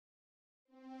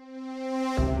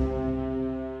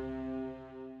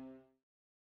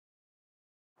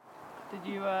Did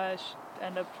you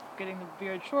end up getting the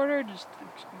beard shorter? Just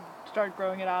start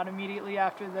growing it out immediately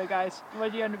after the guys?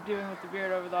 What did you end up doing with the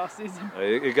beard over the off season?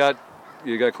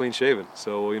 You got clean shaven,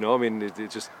 so I mean, it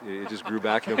just grew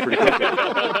back, pretty quickly.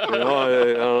 I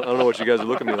don't know what you guys are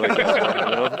looking at me like.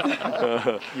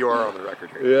 You are on the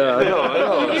record here. Yeah, I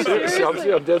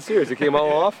know. I'm dead serious. It came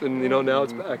all off, and now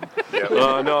it's back. Yep.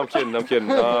 No, I'm kidding.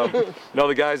 No,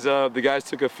 the guys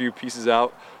took a few pieces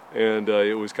out, and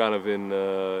it was kind of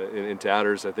in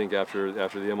tatters. I think after the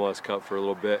MLS Cup for a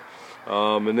little bit,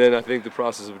 and then I think the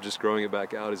process of just growing it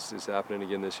back out is happening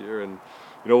again this year, and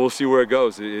we'll see where it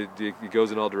goes. It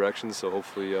goes in all directions, so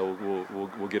hopefully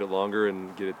we'll get it longer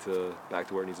and get it back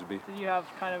to where it needs to be. Did you have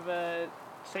kind of a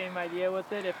same idea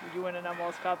with it? If you win an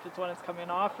MLS Cup, it's when it's coming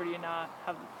off, or do you not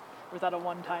have? Or is that a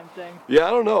one-time thing? Yeah,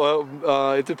 I don't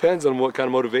know. It depends on what kind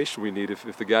of motivation we need.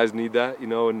 If the guys need that,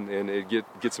 and it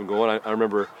gets them going. I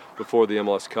remember before the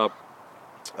MLS Cup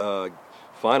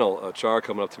final, Char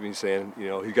coming up to me saying,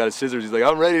 he got his scissors. He's like,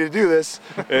 "I'm ready to do this,"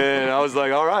 and I was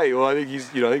like, "All right. Well, I think I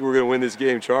think we're gonna win this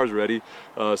game. Char's ready.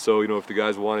 So if the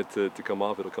guys want it to come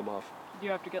off, it'll come off." Do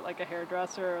you have to get like a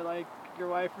hairdresser or like your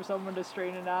wife or someone to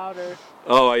straighten it out, or?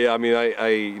 Oh yeah, I mean,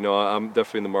 I'm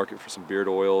definitely in the market for some beard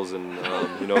oils and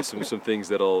some things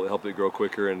that'll help it grow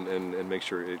quicker and make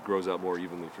sure it grows out more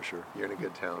evenly for sure. You're in a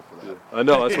good town for that. I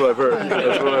know, that's what I've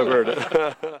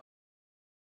heard.